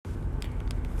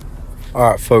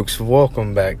Alright, folks,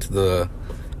 welcome back to the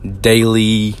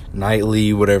daily,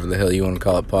 nightly, whatever the hell you want to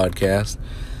call it, podcast.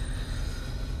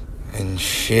 And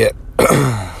shit.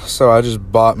 So I just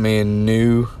bought me a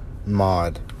new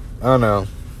mod. I don't know.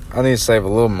 I need to save a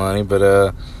little money, but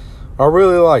I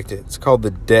really liked it. It's called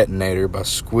the Detonator by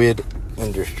Squid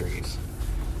Industries.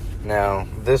 Now,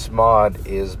 this mod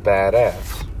is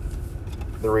badass.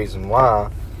 The reason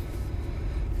why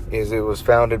is it was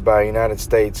founded by a United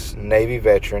States Navy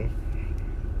veteran,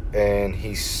 and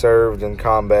he served in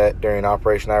combat during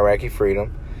Operation Iraqi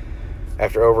Freedom.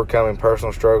 After overcoming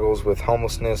personal struggles with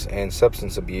homelessness and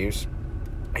substance abuse,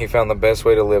 he found the best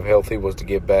way to live healthy was to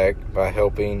give back by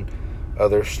helping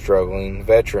other struggling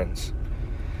veterans.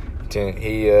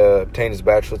 He obtained his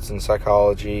bachelor's in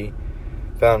psychology,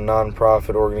 found a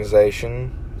non-profit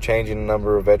organization, changing a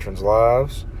number of veterans'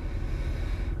 lives.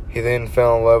 He then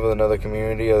fell in love with another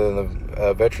community other than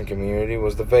the veteran community,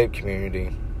 was the vape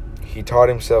community. He taught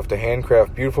himself to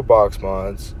handcraft beautiful box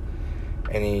mods,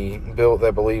 and he built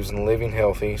that believes in living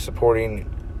healthy,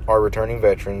 supporting our returning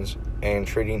veterans, and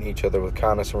treating each other with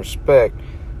kindness and respect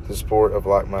to the support of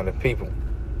like-minded people.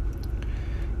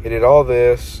 He did all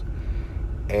this,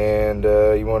 and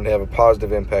he wanted to have a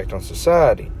positive impact on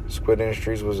society. Squid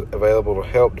Industries was available to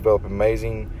help develop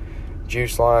amazing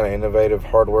juice line and innovative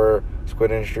hardware.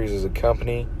 Squid Industries is a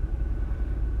company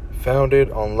founded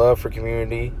on love for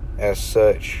community as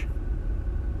such.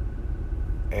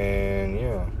 And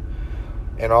yeah.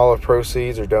 And all of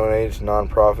proceeds are donated to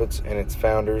nonprofits, and its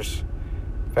founder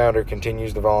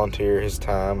continues to volunteer his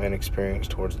time and experience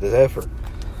towards this effort.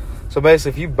 So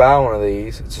basically, if you buy one of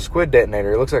these, it's a Squid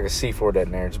Detonator. It looks like a C4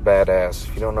 detonator. It's badass.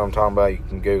 If you don't know what I'm talking about, you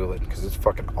can Google it, because it's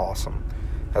fucking awesome.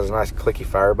 It has a nice clicky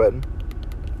fire button.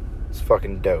 It's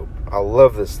fucking dope. I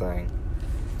love this thing.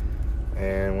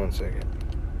 And 1 second.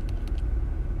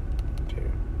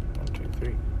 1, 2,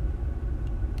 3.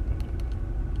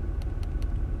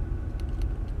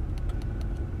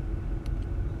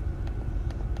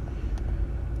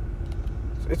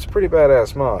 It's a pretty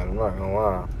badass mod, I'm not gonna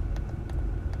lie.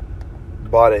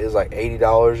 Bought it was like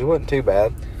 $80. It wasn't too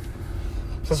bad.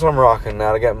 Since I'm rocking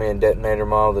now, I got me a Detonator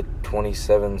mod with a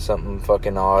 27 something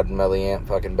fucking odd milliamp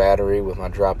fucking battery with my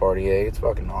drop RDA. It's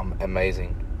fucking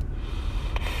amazing.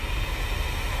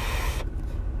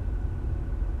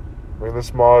 I mean,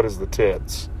 this mod is the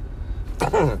tits.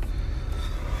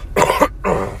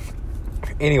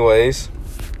 Anyways,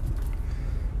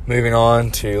 moving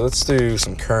on to, let's do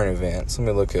some current events. Let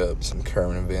me look up some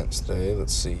current events today.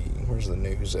 Let's see. Where's the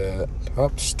news at?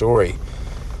 Top story.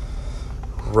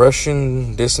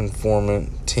 Russian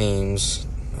disinformant teams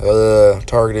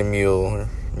targeted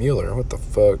Mueller. What the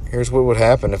fuck? Here's what would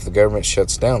happen if the government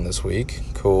shuts down this week.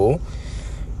 Cool.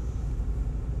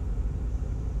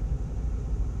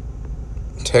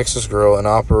 Texas girl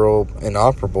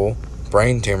inoperable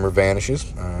brain tumor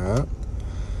vanishes. Alright.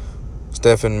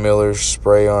 Stephen Miller's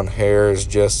spray on hair is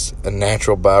just a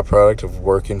natural byproduct of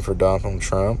working for Donald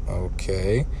Trump.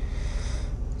 Okay.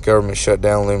 Government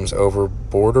shutdown looms over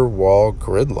border wall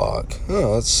gridlock.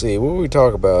 Oh, let's see. What would we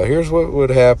talk about? Here's what would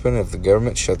happen if the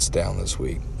government shuts down this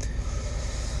week.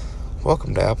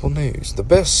 Welcome to Apple News. The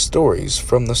best stories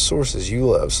from the sources you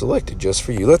love, selected just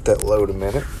for you. Let that load a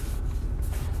minute.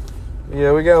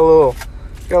 Yeah, we got a little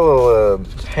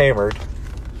hammered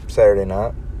Saturday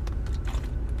night.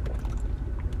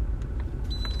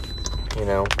 You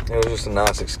know, it was just a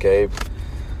nice escape.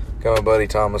 Got my buddy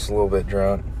Thomas a little bit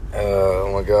drunk.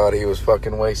 Oh my god, he was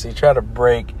fucking wasted. He tried to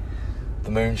break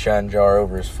the moonshine jar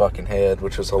over his fucking head,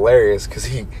 which was hilarious because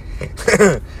he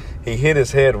he hit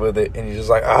his head with it, and he's just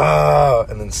like,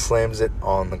 and then slams it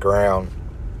on the ground.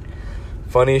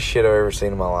 Funniest shit I've ever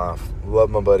seen in my life. Love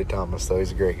my buddy Thomas, though.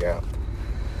 He's a great guy.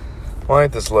 Why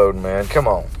ain't this loading, man? Come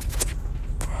on.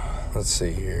 Let's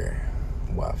see here.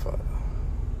 Wi-Fi.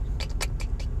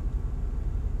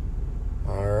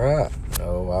 Alright.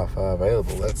 No Wi-Fi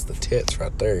available. That's the tits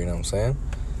right there, you know what I'm saying?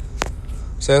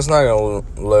 So it's not going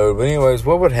to load. But anyways,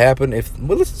 what would happen if...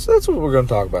 Well, that's what we're going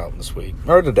to talk about this week.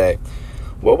 Or today.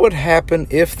 What would happen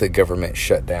if the government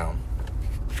shut down?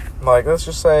 Like, let's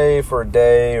just say for a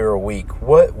day or a week.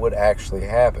 What would actually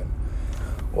happen?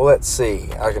 Well, let's see.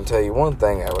 I can tell you one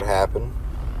thing that would happen.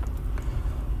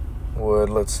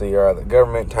 Let's see, all right, the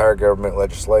government, entire government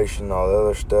legislation, all the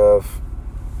other stuff.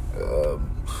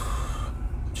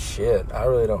 Shit, I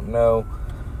really don't know.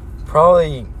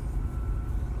 Probably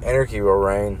anarchy will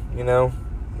reign, you know?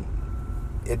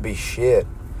 It'd be shit.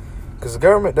 Because the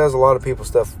government does a lot of people's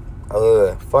stuff.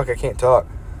 I can't talk.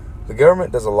 The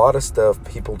government does a lot of stuff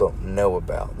people don't know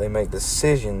about. They make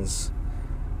decisions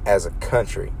as a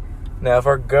country. Now, if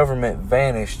our government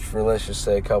vanished for, let's just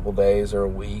say, a couple days or a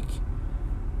week,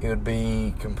 it would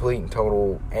be complete and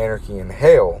total anarchy and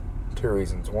hell. 2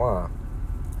 reasons why.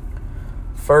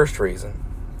 First reason,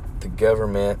 the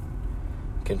government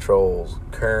controls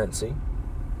currency.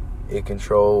 It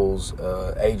controls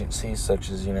agencies such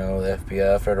as, the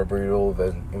FBI, Federal Bureau of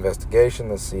Investigation,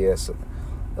 the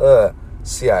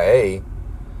CIA,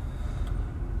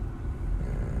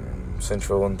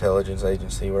 Central Intelligence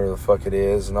Agency, whatever the fuck it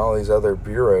is, and all these other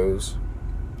bureaus,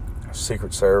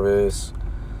 Secret Service,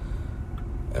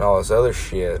 and all this other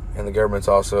shit. And the government's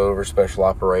also over special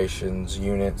operations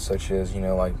units such as,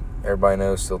 like everybody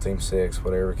knows, SEAL Team 6,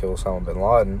 whatever, killed Osama bin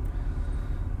Laden.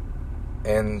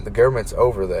 And the government's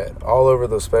over that. All over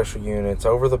those special units,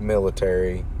 over the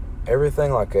military,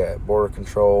 everything like that. Border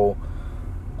control.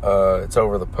 It's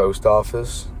over the post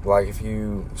office. Like if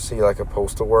you see like a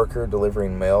postal worker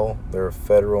delivering mail, they're a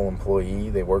federal employee.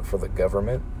 They work for the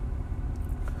government.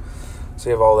 So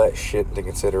you have all that shit into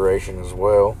consideration as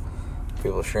well.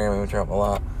 People are sharing me, we turn up a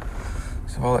lot.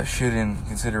 So all that shit in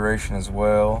consideration as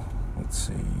well. Let's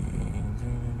see.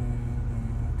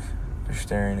 They're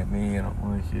staring at me. I don't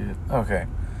like it. Okay.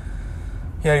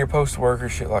 Yeah, your postal worker,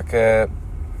 shit like that.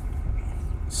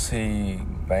 See,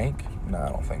 bank? No, I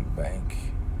don't think bank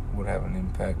would have an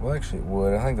impact. Well, actually it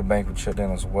would. I think the bank would shut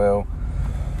down as well.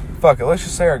 Fuck it. Let's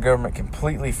just say our government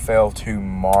completely fell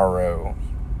tomorrow.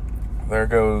 There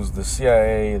goes the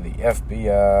CIA, the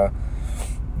FBI,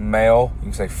 mail. You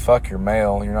can say fuck your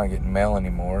mail. You're not getting mail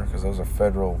anymore because those are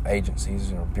federal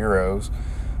agencies or bureaus.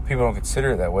 People don't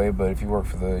consider it that way, but if you work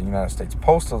for the United States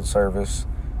Postal Service,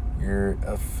 you're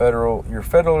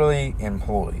federally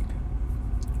employed.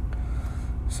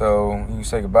 So you can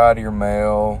say goodbye to your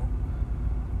mail.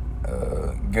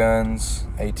 Guns,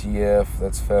 ATF,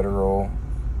 that's federal.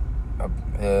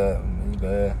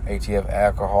 ATF,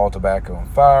 alcohol, tobacco, and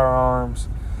firearms.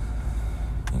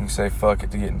 You can say fuck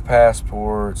it to getting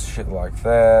passports, shit like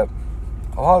that.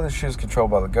 A lot of this shit is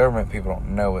controlled by the government. People don't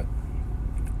know it.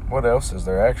 What else is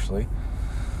there actually?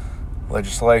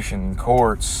 Legislation,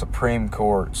 courts, Supreme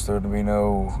Courts. There would be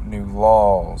no new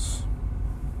laws.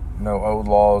 No old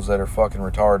laws that are fucking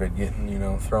retarded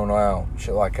getting, thrown out.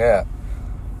 Shit like that.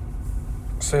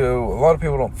 So, a lot of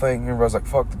people don't think, everybody's like,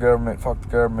 fuck the government, fuck the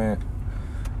government.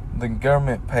 The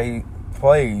government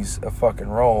plays a fucking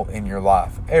role in your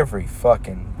life every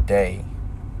fucking day.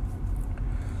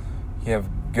 You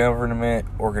have government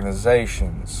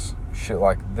organizations, shit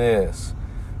like this.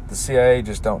 The CIA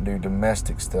just don't do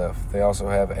domestic stuff. They also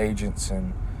have agents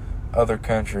in other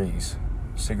countries,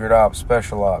 secret ops,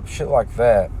 special ops, shit like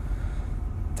that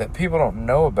people don't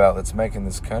know about that's making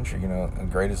this country, as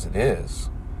great as it is.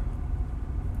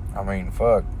 I mean,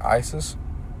 fuck, ISIS,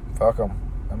 fuck them.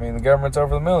 I mean, the government's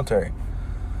over the military.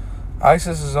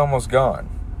 ISIS is almost gone.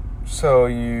 So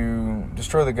you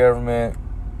destroy the government,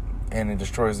 and it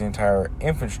destroys the entire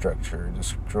infrastructure. It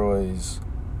destroys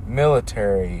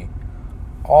military,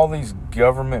 all these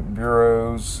government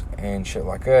bureaus and shit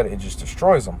like that. It just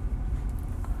destroys them.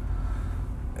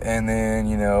 And then,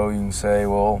 you can say,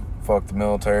 well, fuck the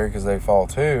military because they fall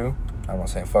too. I'm not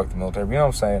saying fuck the military, but you know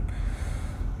what I'm saying.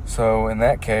 So in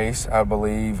that case, I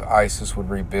believe ISIS would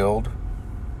rebuild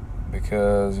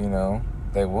because,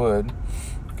 they would,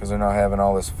 because they're not having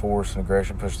all this force and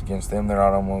aggression pushed against them. They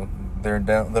don't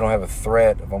have a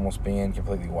threat of almost being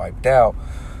completely wiped out.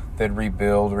 They'd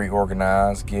rebuild,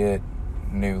 reorganize, get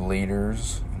new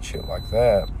leaders and shit like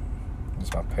that.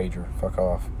 It's my pager. Fuck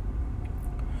off.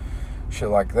 Shit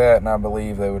like that, and I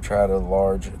believe they would try to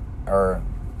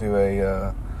do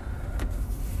a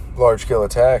large-scale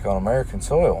attack on American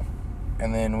soil,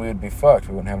 and then we would be fucked.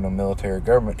 We wouldn't have no military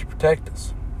government to protect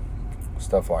us.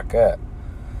 Stuff like that.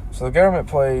 So the government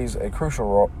plays a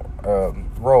crucial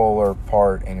role or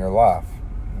part in your life.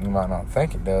 You might not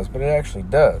think it does, but it actually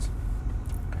does.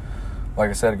 Like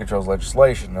I said, it controls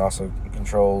legislation. It also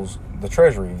controls the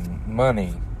treasury,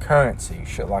 money, currency,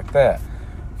 shit like that.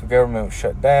 If the government was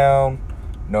shut down,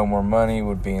 no more money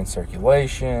would be in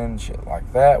circulation, shit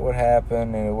like that would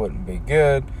happen, and it wouldn't be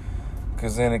good,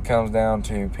 because then it comes down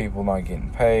to people not getting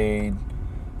paid,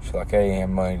 shit like, hey, you have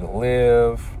money to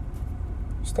live,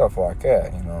 stuff like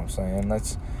that, you know what I'm saying?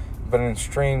 But in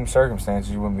extreme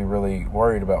circumstances, you wouldn't be really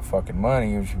worried about fucking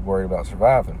money, you would be worried about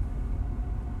surviving.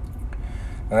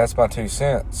 And that's my 2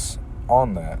 cents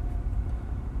on that.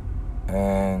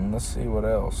 And let's see what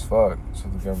else. Fuck. So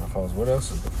the government falls. What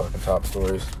else is the fucking top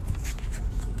stories?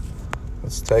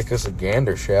 Let's take us a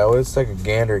gander, shall we? Let's take a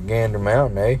gander at Gander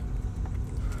Mountain, eh?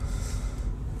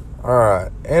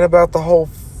 Alright. And about the whole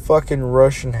fucking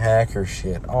Russian hacker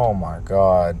shit. Oh my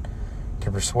god.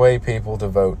 To persuade people to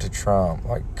vote to Trump.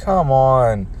 Like, come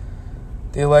on.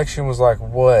 The election was like,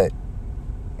 what?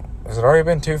 Has it already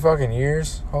been 2 fucking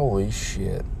years? Holy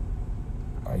shit.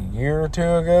 A year or 2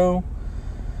 ago?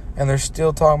 And they're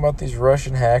still talking about these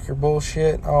Russian hacker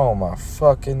bullshit? Oh my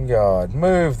fucking God.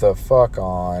 Move the fuck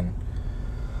on.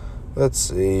 Let's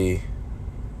see.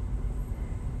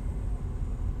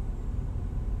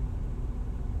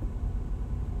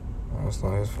 Oh, it's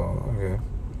not his fault. Okay.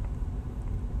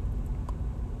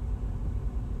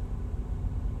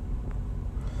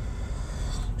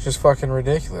 It's just fucking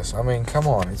ridiculous. I mean, come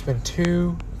on. It's been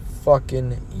 2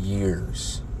 fucking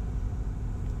years.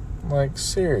 Like,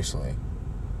 seriously.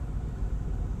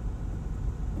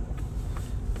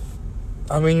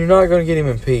 I mean, you're not going to get him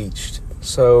impeached.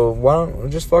 So, why don't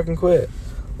we just fucking quit?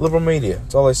 Liberal media.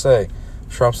 That's all they say.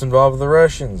 Trump's involved with the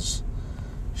Russians.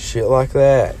 Shit like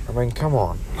that. I mean, come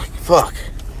on. Like, fuck.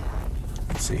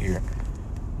 Let's see here.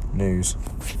 News.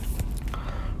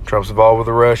 Trump's involved with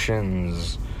the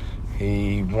Russians.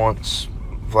 He wants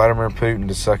Vladimir Putin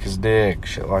to suck his dick.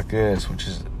 Shit like this. Which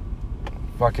is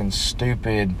fucking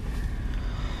stupid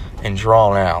and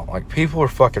drawn out. Like, people are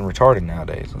fucking retarded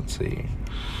nowadays. Let's see.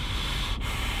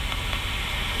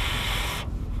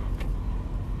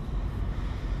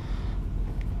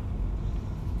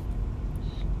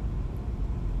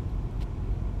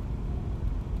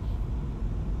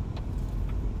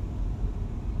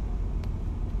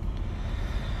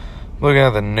 Looking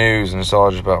at the news, and it's all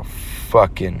just about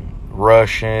fucking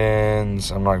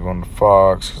Russians. I'm not going to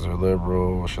Fox because they're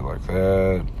liberal, shit like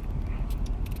that.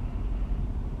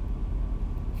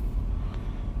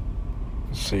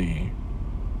 Let's see.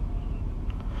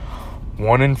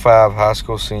 1 in 5 high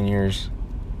school seniors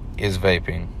is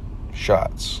vaping.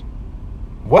 Shots.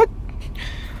 What?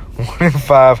 1 in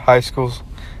 5 high school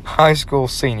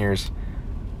seniors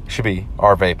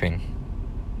are vaping.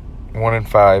 1 in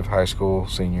 5 high school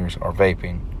seniors are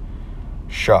vaping.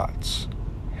 Shots.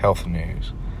 Health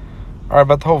news. Alright,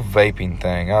 about the whole vaping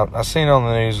thing. I seen it on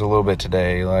the news a little bit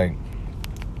today. Like,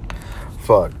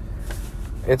 fuck.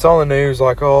 It's on the news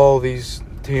like all these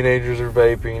teenagers are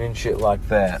vaping and shit like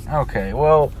that. Okay,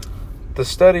 well, the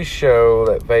studies show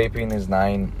that vaping is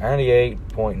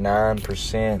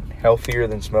 98.9% healthier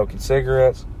than smoking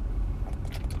cigarettes.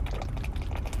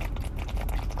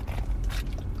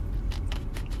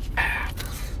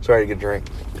 Sorry to get a drink.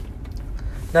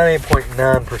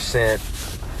 98.9%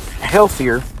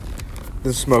 healthier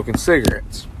than smoking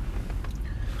cigarettes.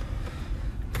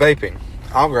 Vaping.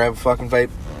 I'll grab a fucking vape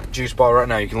juice bottle right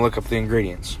now. You can look up the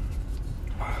ingredients.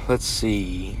 Let's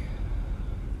see.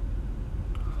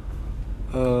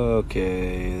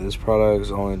 Okay, this product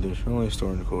is only additionally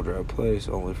stored in a cool, dry place,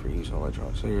 only for use in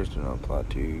electronic cigarettes. Do not apply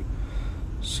to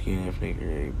skin if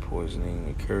nicotine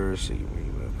poisoning occurs. Seek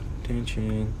medical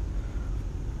attention.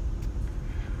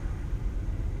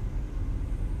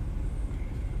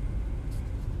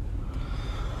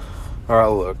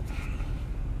 Alright, look.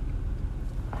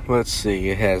 Let's see.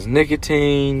 It has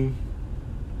nicotine,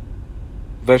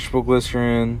 vegetable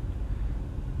glycerin,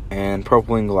 and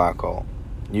propylene glycol.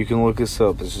 You can look this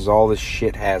up. This is all this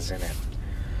shit has in it.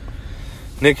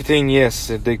 Nicotine, yes,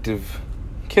 addictive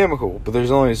chemical, but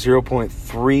there's only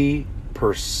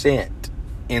 0.3%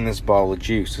 in this bottle of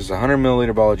juice. It's a 100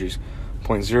 milliliter bottle of juice.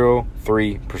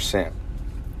 0.03%.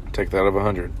 Take that out of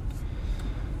 100.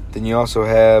 Then you also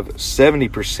have 70%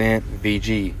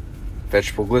 VG,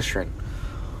 vegetable glycerin.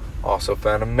 Also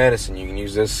found in medicine. You can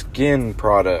use this skin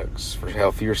products for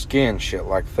healthier skin, shit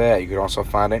like that. You can also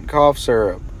find it in cough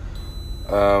syrup.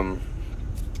 I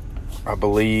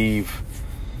believe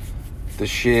the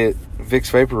shit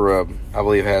Vicks Vapor Rub, I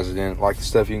believe has it in it. Like the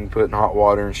stuff you can put in hot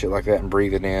water and shit like that and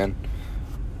breathe it in.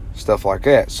 Stuff like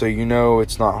that. So you know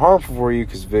it's not harmful for you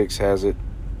because Vicks had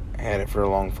it for a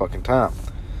long fucking time.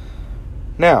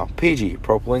 Now, PG,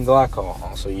 propylene glycol,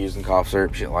 also used in cough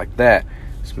syrup, shit like that.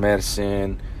 It's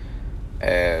medicine,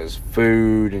 as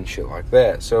food, and shit like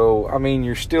that. So, I mean,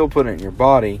 you're still putting it in your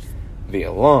body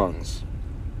via lungs,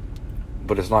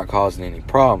 but it's not causing any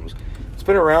problems. It's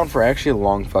been around for actually a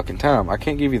long fucking time. I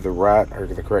can't give you the right or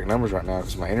the correct numbers right now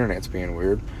because my internet's being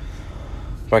weird.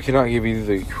 But I cannot give you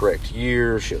the correct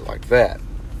year, shit like that.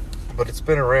 But it's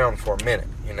been around for a minute.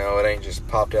 You know, it ain't just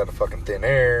popped out of fucking thin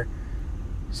air.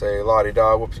 Say,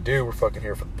 la-di-da, whoop-de-doo, we're fucking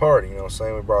here for the party. You know what I'm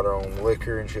saying? We brought our own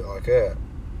liquor and shit like that.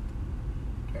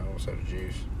 I almost had a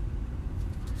juice.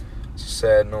 It's a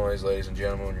sad noise, ladies and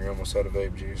gentlemen, when you're almost out of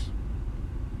vape juice.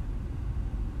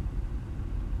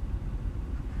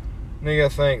 And you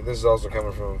gotta think, this is also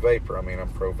coming from a vapor. I mean,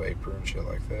 I'm pro-vapor and shit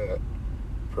like that.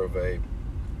 Pro-vape.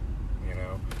 You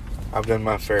know. I've done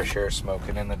my fair share of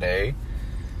smoking in the day.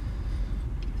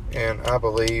 And I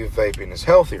believe vaping is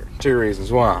healthier. 2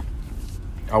 reasons why.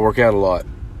 I work out a lot.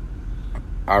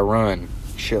 I run.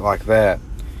 shit like that.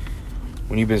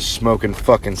 When you've been smoking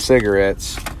fucking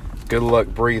cigarettes, good luck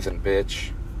breathing,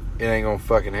 bitch. It ain't gonna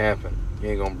fucking happen. You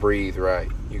ain't gonna breathe right.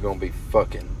 You're gonna be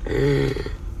fucking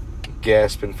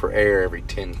gasping for air every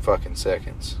 10 fucking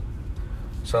seconds.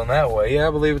 So in that way, yeah,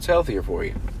 I believe it's healthier for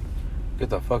you. Get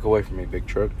the fuck away from me, big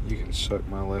truck. You can suck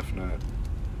my left nut.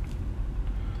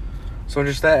 So in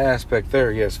just that aspect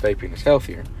there, yes, vaping is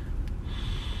healthier.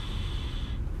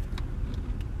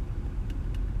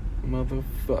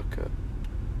 Motherfucker.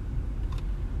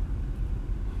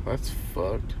 That's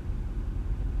fucked.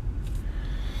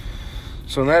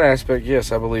 So in that aspect,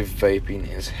 yes, I believe vaping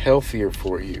is healthier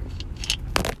for you.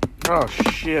 Oh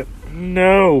shit.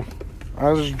 No.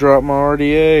 I just dropped my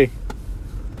RDA.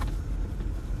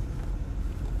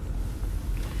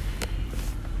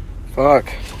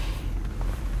 Fuck.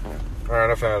 Alright,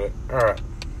 I found it. Alright.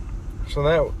 So in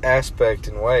that aspect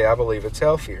and way, I believe it's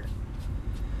healthier.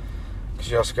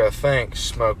 Because you also gotta think,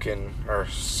 smoking or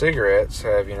cigarettes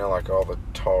have, like all the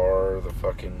tar, the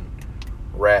fucking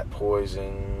rat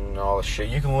poison, all the shit.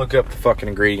 You can look up the fucking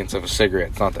ingredients of a cigarette.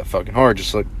 It's not that fucking hard.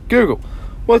 Just look, Google,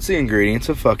 what's the ingredients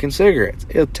of fucking cigarettes?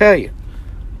 It'll tell you.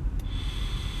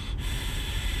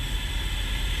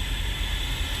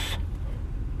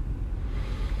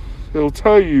 It'll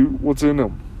tell you what's in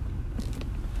them.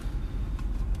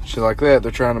 Shit like that.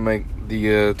 They're trying to make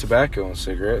the tobacco in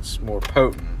cigarettes more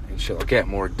potent and shit like that,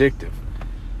 more addictive.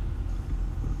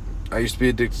 I used to be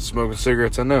addicted to smoking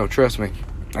cigarettes. I know, trust me.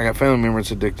 I got family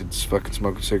members addicted to fucking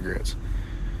smoking cigarettes.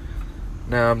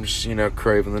 Now I'm just,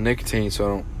 craving the nicotine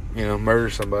so I don't, murder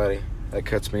somebody. That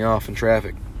cuts me off in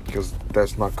traffic because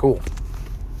that's not cool.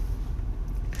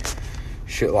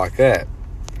 Shit like that,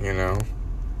 I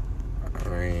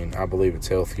mean, I believe it's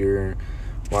healthier.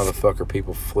 Why the fuck are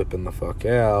people flipping the fuck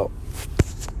out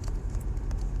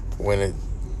when it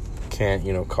can't,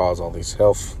 cause all these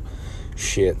health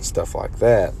shit and stuff like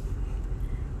that?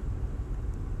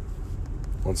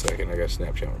 1 second, I got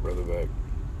Snapchat my brother back.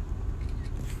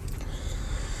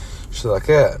 Shit like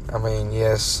that. I mean,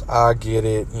 yes, I get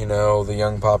it. The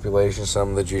young population, some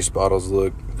of the juice bottles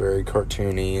look very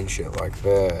cartoony and shit like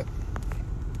that.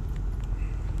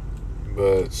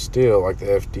 But still, like the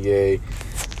FDA,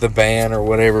 the ban or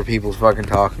whatever people's fucking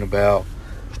talking about,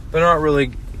 they're not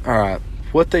really... Alright,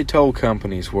 what they told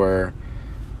companies were,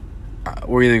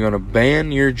 we're either going to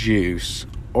ban your juice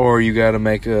or you got to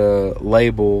make a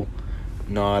label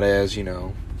not as,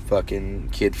 fucking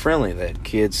kid-friendly. That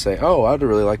kids say, oh, I'd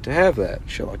really like to have that.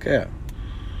 Shit like that.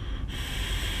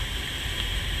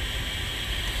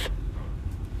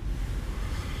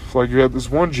 It's like you have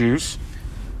this one juice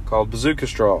called Bazooka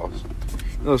straws.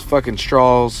 Those fucking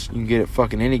straws you can get at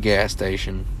fucking any gas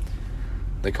station.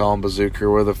 They call them Bazooka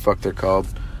or whatever the fuck they're called.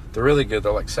 They're really good.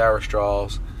 They're like sour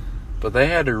straws. But they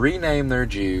had to rename their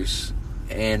juice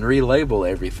and relabel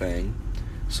everything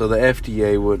so the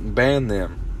FDA wouldn't ban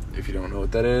them. If you don't know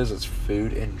what that is, it's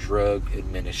Food and Drug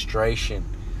Administration.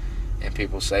 And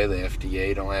people say the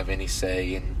FDA don't have any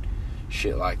say in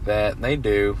shit like that. And they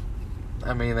do.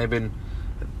 I mean, they've been...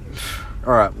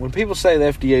 Alright, when people say the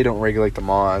FDA don't regulate the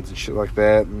mods and shit like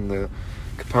that and the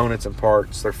components and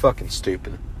parts, they're fucking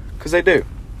stupid. Because they do.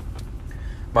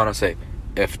 Why not say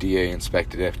FDA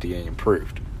inspected, FDA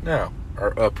improved? No. Or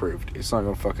approved. It's not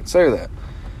going to fucking say that.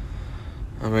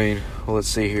 I mean, well, let's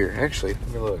see here. Actually, let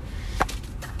me look.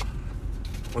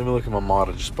 Let me look at my mod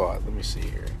I just bought. Let me see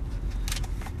here.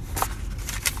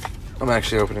 I'm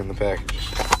actually opening the package.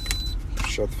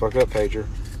 Shut the fuck up, pager.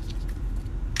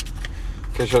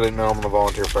 In case y'all didn't know, I'm in the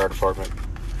volunteer fire department.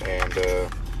 And,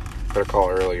 got a call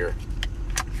earlier.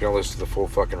 If you don't listen to the full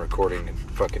fucking recording, it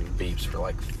fucking beeps for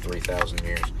like 3,000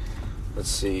 years. Let's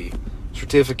see.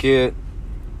 Certificate.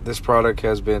 This product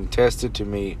has been tested to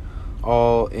meet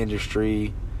all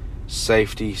industry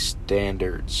safety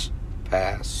standards.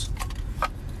 Pass.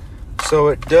 So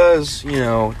it does,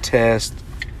 test,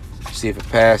 see if it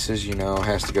passes,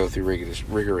 has to go through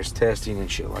rigorous testing and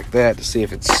shit like that to see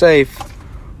if it's safe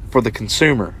for the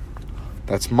consumer.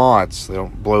 That's mods. They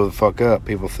don't blow the fuck up.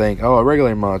 People think, oh, a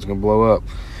regular mod's gonna blow up.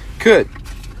 Could.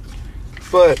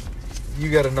 But you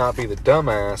gotta not be the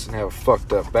dumbass and have a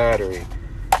fucked up battery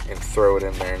and throw it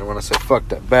in there. And when I say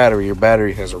fucked up battery, your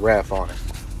battery has a wrap on it.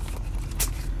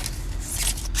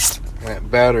 And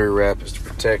that battery wrap is to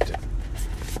protect it.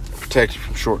 Protect you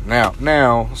from shorting out.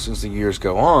 Now, since the years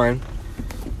go on,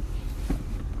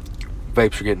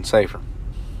 vapes are getting safer.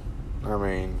 I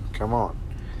mean, come on.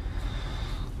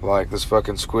 Like this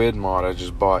fucking squid mod I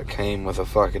just bought came with a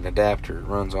fucking adapter. It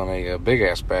runs on a big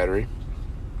ass battery.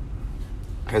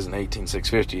 It has an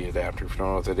 18650 adapter. If you don't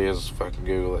know what that is, fucking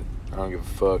Google it. I don't give a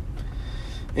fuck.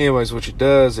 Anyways, what it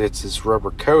does, it's this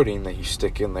rubber coating that you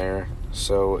stick in there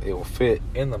so it will fit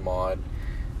in the mod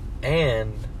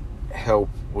and help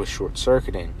with short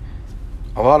circuiting.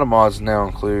 A lot of mods now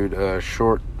include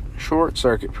short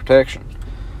circuit protection.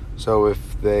 So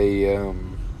if they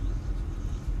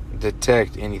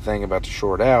detect anything about to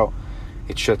short out,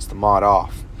 it shuts the mod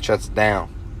off, shuts it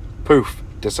down, poof,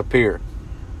 disappear.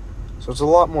 So it's a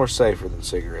lot more safer than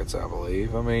cigarettes, I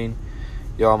believe. I mean,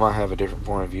 y'all might have a different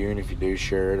point of view, and if you do,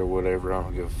 share it or whatever, I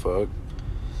don't give a fuck.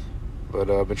 But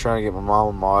I've been trying to get my mom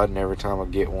a mod, and every time I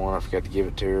get one, I forget to give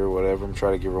it to her or whatever. I'm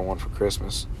trying to give her one for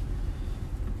Christmas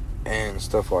and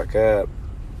stuff like that.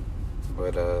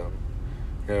 But,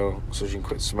 so she can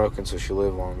quit smoking so she'll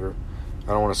live longer. I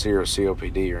don't want to see her with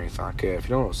COPD or anything like that. If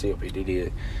you don't know what COPD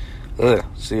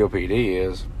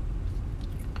is,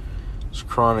 it's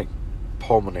chronic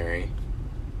pulmonary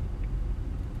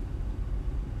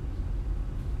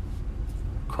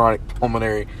I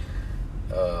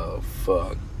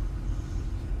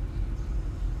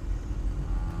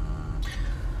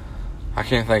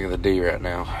can't think of the D right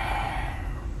now.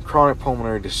 Chronic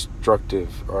pulmonary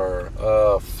destructive, or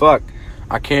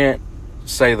I can't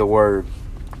say the word.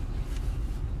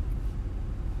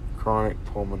 Chronic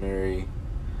pulmonary.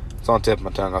 It's on the tip of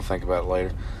my tongue. I'll think about it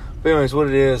later. But anyways, what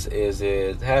it is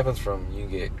it happens from, you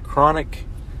get chronic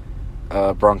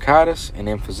bronchitis and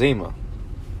emphysema,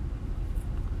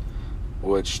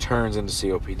 which turns into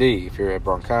COPD. If you're at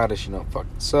bronchitis, you know it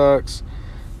fucking sucks.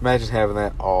 Imagine having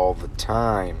that all the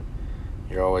time.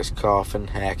 You're always coughing,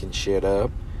 hacking shit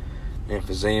up.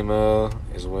 Emphysema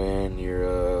is when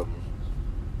your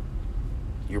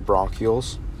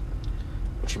bronchioles,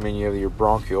 which you mean you have your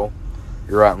bronchial,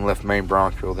 your right and left main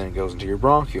bronchial, then it goes into your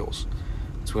bronchioles.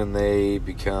 It's when they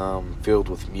become filled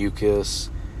with mucus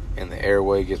and the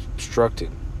airway gets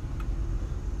obstructed.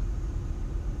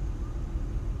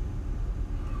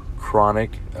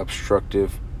 Chronic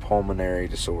obstructive pulmonary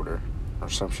disorder, or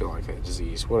some shit like that,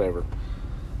 disease, whatever.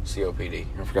 COPD.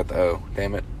 I forgot the O.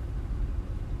 Damn it.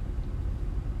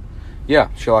 Yeah,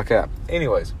 shit like that.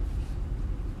 Anyways.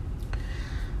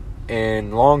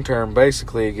 And long term,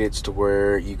 basically, it gets to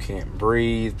where you can't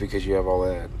breathe because you have all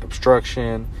that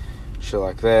obstruction, shit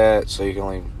like that. So you can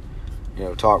only,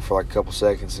 talk for like a couple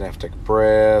seconds and have to take a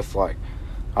breath. Like,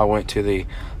 I went to the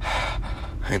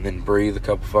and then breathe a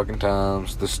couple fucking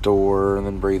times, the store, and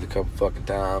then breathe a couple fucking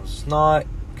times. It's not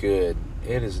good.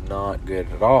 It is not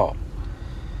good at all.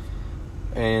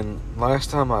 And last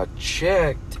time I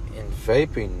checked in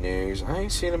vaping news, I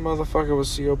ain't seen a motherfucker with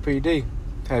COPD.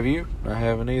 Have you? I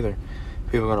haven't either.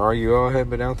 People are gonna argue, I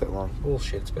haven't been out that long.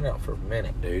 Bullshit, it's been out for a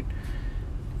minute, dude.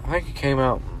 I think it came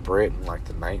out in Britain like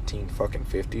the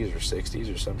 1950s or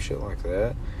 60s or some shit like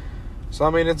that. So, I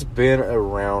mean, it's been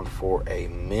around for a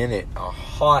minute. A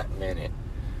hot minute.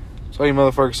 So, you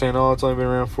motherfuckers saying, it's only been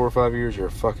around 4 or 5 years, you're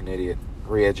a fucking idiot.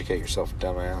 Re-educate yourself,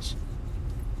 dumbass.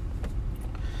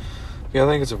 Yeah, I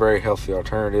think it's a very healthy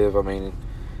alternative. I mean,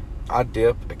 I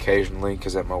dip occasionally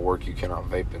because at my work you cannot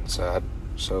vape inside.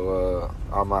 So,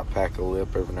 I might pack a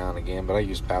lip every now and again, but I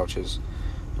use pouches.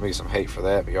 I get some hate for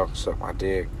that, but y'all can suck my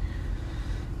dick.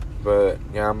 But,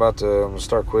 yeah, I'm going to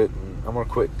start quitting. I'm going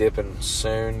to quit dipping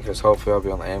soon because hopefully I'll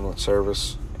be on the ambulance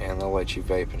service and they'll let you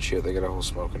vape and shit. They got a whole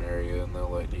smoking area and they'll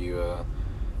let you, I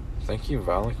think you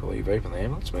violently vape in the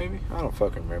ambulance, maybe? I don't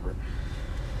fucking remember.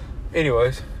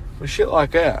 Anyways, with shit like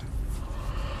that.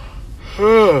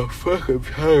 Oh, fuck, I'm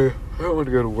tired. I don't want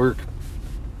to go to work.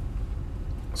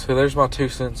 So there's my 2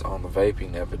 cents on the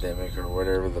vaping epidemic, or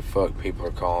whatever the fuck people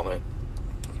are calling it.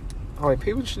 Like,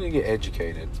 people just need to get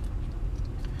educated.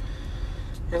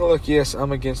 And look, yes,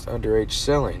 I'm against underage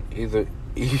selling.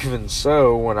 Even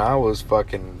so, when I was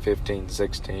fucking 15,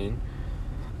 16,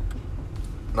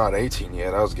 not 18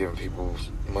 yet, I was giving people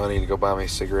money to go buy me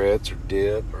cigarettes or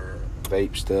dip or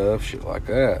vape stuff, shit like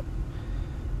that.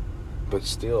 But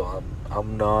still,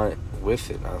 I'm not with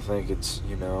it. I think it's,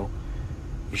 you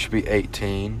should be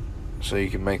 18 so you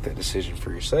can make that decision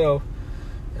for yourself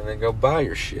and then go buy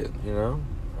your shit, I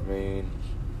mean,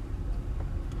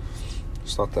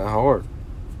 it's not that hard.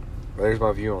 There's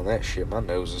my view on that shit. My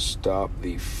nose is stopped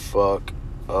the fuck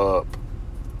up.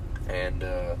 And,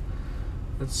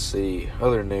 let's see.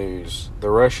 Other news. The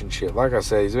Russian shit. Like I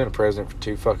said, he's been a president for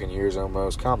 2 fucking years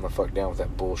almost. Calm the fuck down with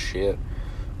that bullshit.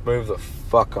 Move the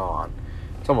fuck on.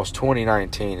 It's almost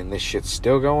 2019 and this shit's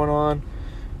still going on.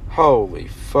 Holy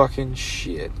fucking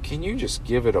shit. Can you just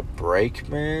give it a break,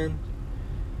 man?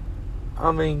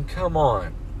 I mean, come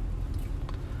on.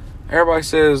 Everybody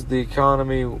says the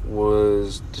economy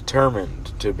was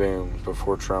determined to boom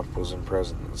before Trump was in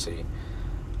presidency.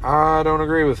 I don't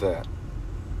agree with that.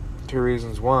 2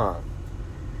 reasons why.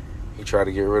 He tried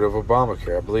to get rid of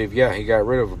Obamacare. I believe, yeah, he got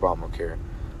rid of Obamacare.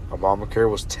 Obamacare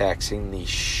was taxing the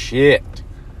shit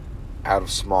out of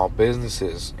small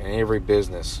businesses and every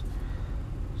business.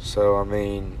 So, I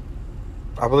mean,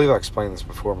 I believe I explained this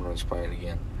before. I'm going to explain it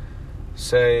again.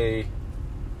 Say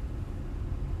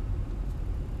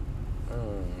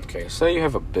you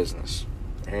have a business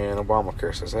and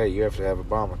Obamacare says, hey, you have to have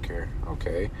Obamacare.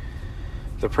 Okay.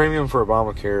 The premium for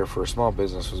Obamacare for a small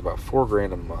business was about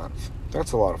 $4,000 a month.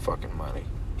 That's a lot of fucking money,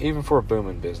 even for a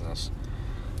booming business.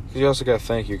 Because you also got to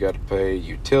think, you got to pay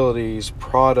utilities,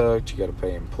 product, you got to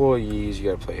pay employees, you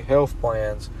got to pay health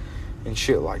plans, and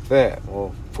shit like that.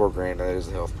 Well, $4,000, that is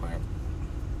the health plan.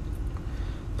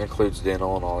 That includes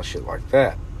dental and all the shit like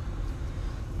that.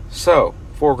 So,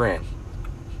 $4,000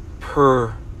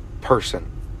 per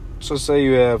person. So say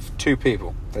you have 2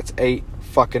 people. That's $8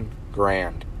 fucking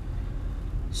grand.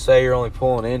 Say you're only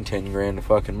pulling in $10,000 a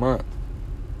fucking month.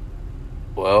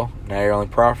 Well, now you're only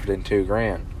profiting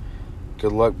 $2,000.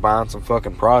 Good luck buying some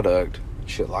fucking product and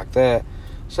shit like that.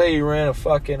 Say you ran a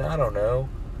fucking, I don't know,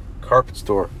 carpet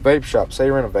store, vape shop. Say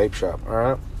you ran a vape shop,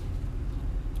 alright?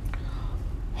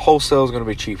 Wholesale is going to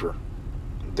be cheaper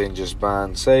than just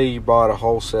buying. Say you bought a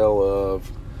wholesale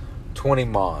of 20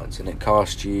 mods and it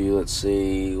cost you, let's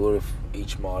see, what if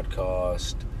each mod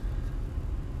cost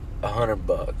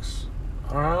 $100?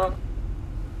 Alright?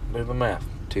 Do the math.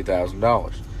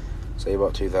 $2,000. Say you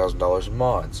bought $2,000 in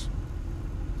mods.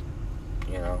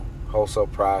 You know, wholesale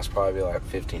price probably be like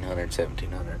 $1,500,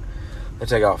 $1,700. They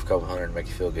take off a couple hundred to make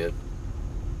you feel good.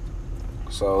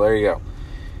 So there you go.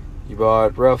 You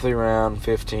bought roughly around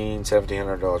 $1,500,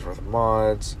 $1,700 worth of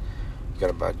mods. You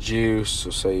gotta buy juice. So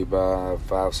say you buy $500,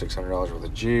 $600 worth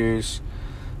of juice.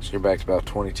 So you're back to about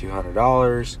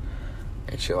 $2,200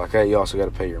 and shit like that. You also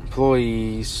gotta pay your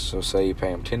employees. So say you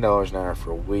pay them $10 an hour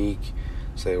for a week.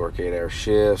 Say they work 8-hour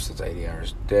shifts. That's 80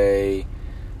 hours a day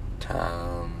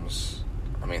times,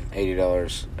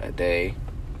 $80 a day.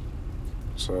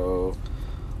 So,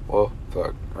 well,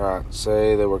 fuck. Right.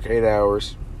 Say they work 8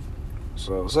 hours.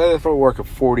 So, say they work a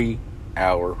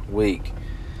 40-hour week.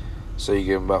 So, you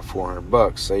give them about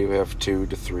 $400. Say you have 2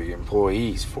 to 3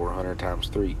 employees. 400 times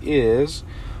 3 is,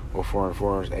 well,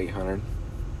 400 is 800.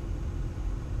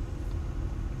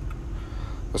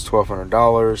 That's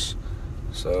 $1,200.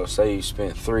 So, say you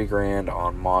spent $3,000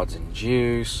 on mods and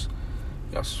juice.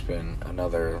 You also spend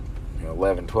another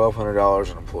 $1,100,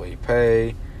 $1,200 on employee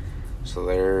pay. So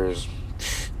there's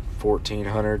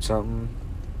 $1,400 something.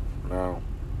 No.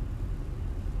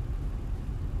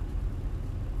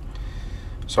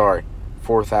 Sorry,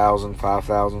 $4,000,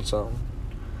 $5,000 something.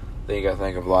 Then you gotta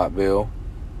think of light bill.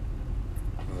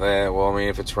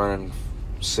 If it's running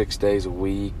 6 days a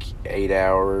week, 8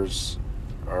 hours,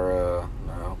 or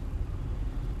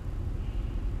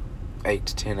 8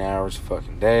 to 10 hours a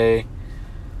fucking day.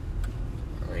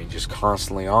 Just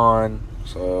constantly on.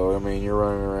 So, you're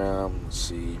running around, let's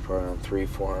see, probably around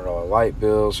 $300-$400 light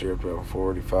bills. So you're up to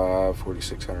 $4,500,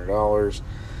 $4,600.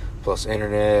 Plus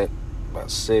internet, about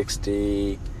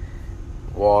 $60.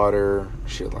 Water,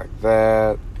 shit like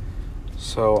that.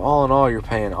 So, all in all, you're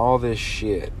paying all this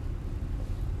shit.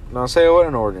 Now, say what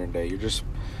an ordinary day. You're just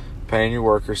paying your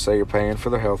workers. Say you're paying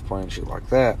for their health plan, shit like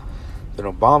that. Then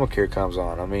Obamacare comes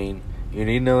on. You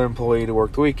need another employee to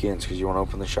work the weekends because you want to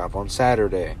open the shop on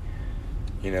Saturday.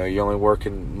 You're only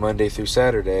working Monday through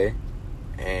Saturday,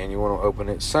 and you want to open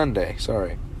it Sunday.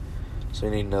 Sorry. So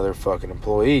you need another fucking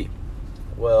employee.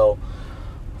 Well,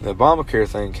 the Obamacare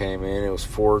thing came in. It was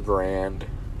 $4,000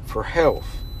 for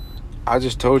health. I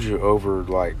just told you over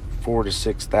like $4,000 to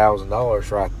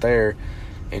 $6,000 right there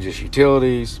in just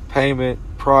utilities, payment,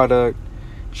 product,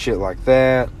 shit like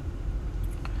that,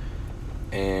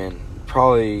 and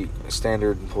probably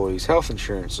standard employees' health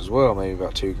insurance as well, maybe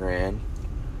about $2,000,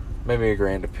 maybe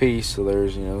 $1,000 a piece. So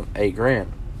there's $8,000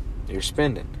 you're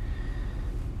spending.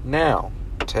 Now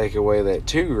take away that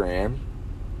 $2,000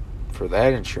 for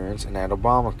that insurance and add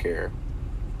Obamacare.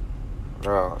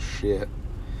 Oh shit!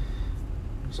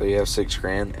 So you have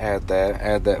 $6,000. Add that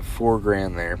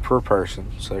 $4,000 there per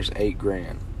person. So there's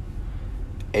 $8,000.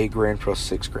 $8,000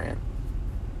 plus $6,000.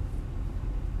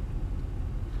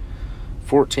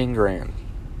 $14,000.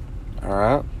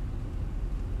 Alright?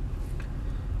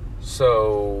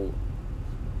 So,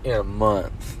 in a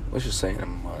month, let's just say in a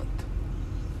month,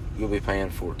 you'll be paying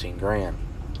 $14,000.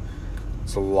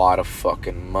 It's a lot of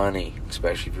fucking money,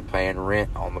 especially if you're paying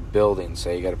rent on the building.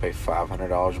 Say you gotta pay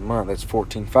 $500 a month. That's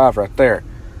 $14,500 right there.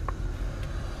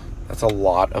 That's a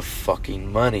lot of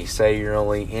fucking money. Say you're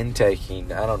only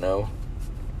intaking, I don't know.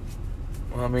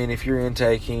 If you're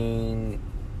intaking,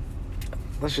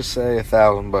 let's just say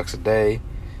 $1,000 a day.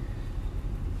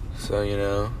 So,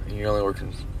 you're only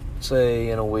working, say,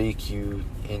 in a week you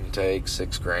intake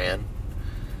 $6,000.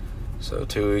 So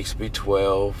 2 weeks would be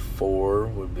 12, 4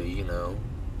 would be,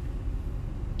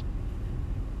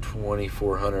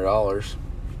 $2,400.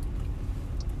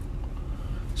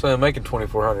 So you're making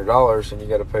 $2,400 and you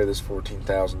got to pay this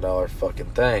 $14,000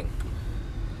 fucking thing.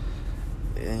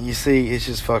 And you see, it's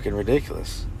just fucking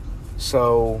ridiculous.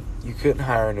 So you couldn't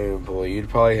hire a new employee. You'd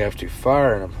probably have to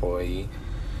fire an employee.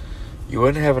 You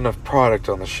wouldn't have enough product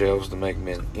on the shelves to make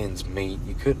ends meet.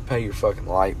 You couldn't pay your fucking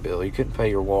light bill. You couldn't pay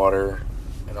your water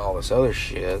and all this other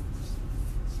shit.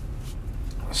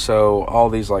 So all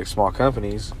these like small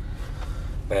companies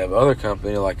that have other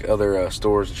company, like other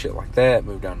stores and shit like that,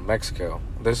 moved down to Mexico.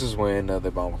 This is when the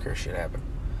Obamacare shit happened.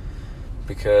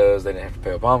 Because they didn't have to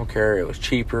pay Obamacare, it was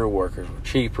cheaper, workers were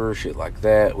cheaper, shit like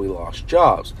that. We lost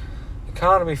jobs. The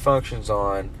economy functions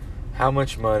on how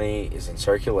much money is in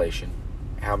circulation,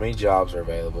 how many jobs are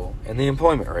available, and the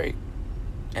employment rate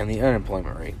and the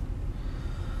unemployment rate.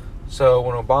 So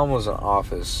when Obama was in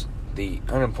office, the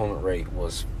unemployment rate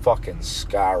was fucking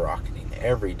skyrocketing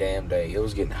every damn day. It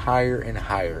was getting higher and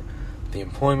higher. The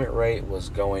employment rate was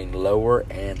going lower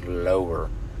and lower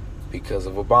because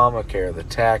of Obamacare,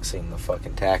 the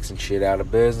fucking taxing shit out of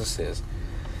businesses.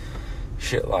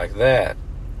 Shit like that.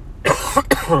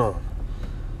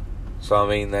 So,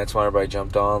 that's why everybody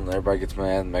jumped on. Everybody gets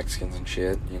mad, Mexicans and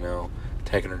shit,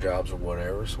 taking their jobs or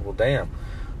whatever. So, well, damn,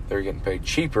 they're getting paid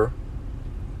cheaper,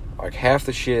 like half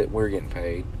the shit we're getting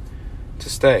paid, to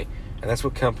stay. And that's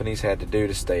what companies had to do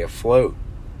to stay afloat.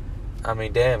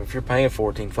 Damn, if you're paying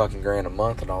 14 fucking grand a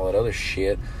month and all that other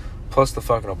shit, plus the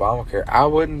fucking Obamacare, I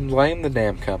wouldn't blame the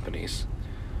damn companies.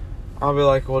 I'll be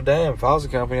like, well, damn, if I was a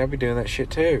company, I'd be doing that shit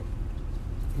too.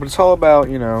 But it's all about,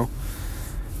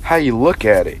 how you look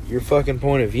at it, your fucking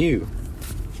point of view.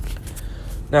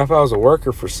 Now, if I was a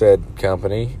worker for said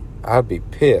company, I'd be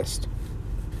pissed.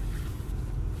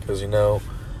 Because, I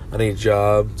need a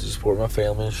job to support my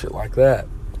family and shit like that.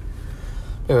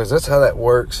 Anyways, that's how that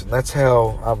works. And that's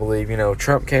how I believe,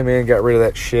 Trump came in, got rid of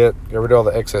that shit, got rid of all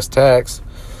the excess tax.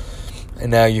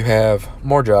 And now you have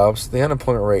more jobs. The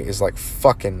unemployment rate is like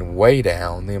fucking way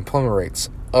down. The employment rate's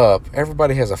up.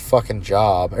 Everybody has a fucking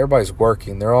job. Everybody's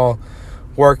working. They're all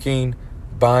working,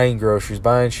 buying groceries,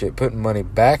 buying shit, putting money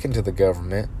back into the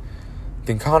government.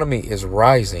 The economy is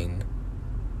rising.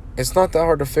 It's not that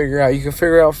hard to figure out. You can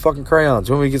figure out fucking crayons.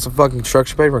 Want me to get some fucking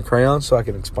construction paper and crayons so I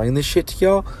can explain this shit to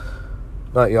y'all?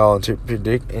 Not y'all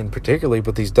in particularly,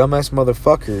 but these dumbass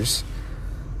motherfuckers.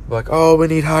 Like, oh, we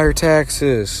need higher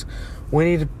taxes. We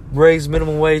need to raise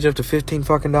minimum wage up to $15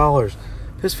 fucking dollars.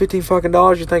 If it's $15 fucking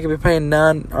dollars, you think you'll be paying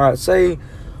alright, say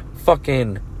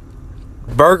fucking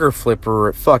burger flipper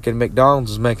at fucking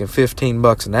McDonald's is making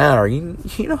 $15 an hour. You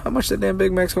know how much that damn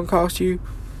Big Mac's gonna cost you?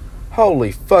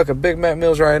 Holy fuck, a Big Mac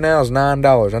meals right now is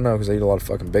 $9. I know, because I eat a lot of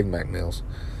fucking Big Mac meals.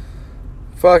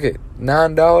 Fuck it,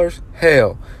 $9?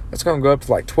 Hell, that's gonna go up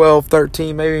to like $12,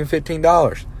 $13, maybe even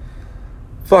 $15.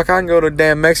 Fuck, I can go to a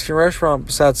damn Mexican restaurant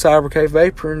beside Cyber Cave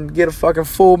Vapor and get a fucking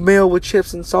full meal with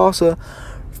chips and salsa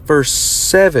for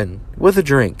 $7 with a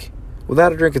drink.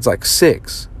 Without a drink, it's like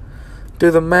 $6.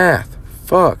 Do the math.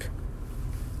 Fuck.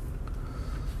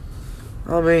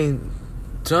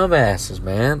 Dumbasses,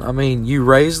 man. You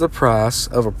raise the price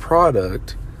of a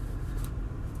product.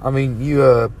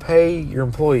 You pay your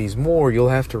employees more. You'll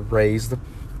have to raise the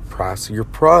price of your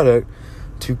product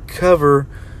to cover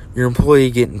your employee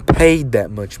getting paid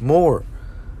that much more.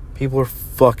 People are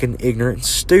fucking ignorant and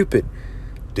stupid.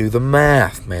 Do the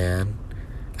math, man.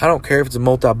 I don't care if it's a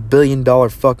multi-billion-dollar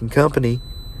fucking company.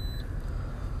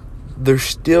 They're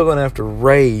still going to have to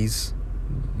raise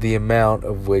the amount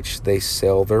of which they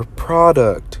sell their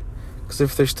product. Because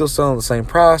if they're still selling the same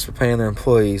price but paying their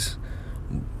employees,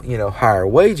 higher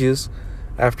wages,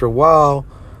 after a while,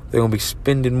 they're going to be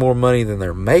spending more money than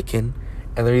they're making.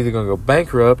 And they're either going to go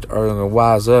bankrupt or they're going to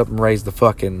wise up and raise the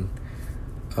fucking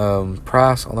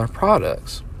price on their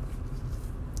products.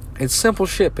 It's simple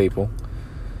shit, people.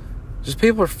 Just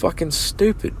people are fucking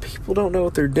stupid. People don't know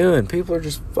what they're doing. People are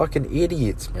just fucking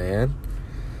idiots, man.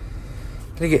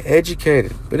 They get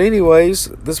educated. But anyways,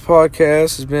 this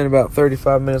podcast has been about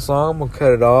 35 minutes long. I'm going to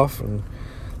cut it off and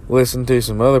listen to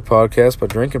some other podcasts by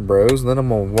Drinking Bros. And then I'm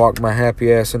going to walk my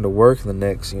happy ass into work in the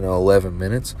next, 11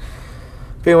 minutes.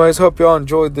 But anyways, hope y'all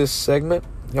enjoyed this segment.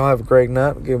 Y'all have a great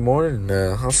night, good morning,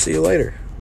 and I'll see you later.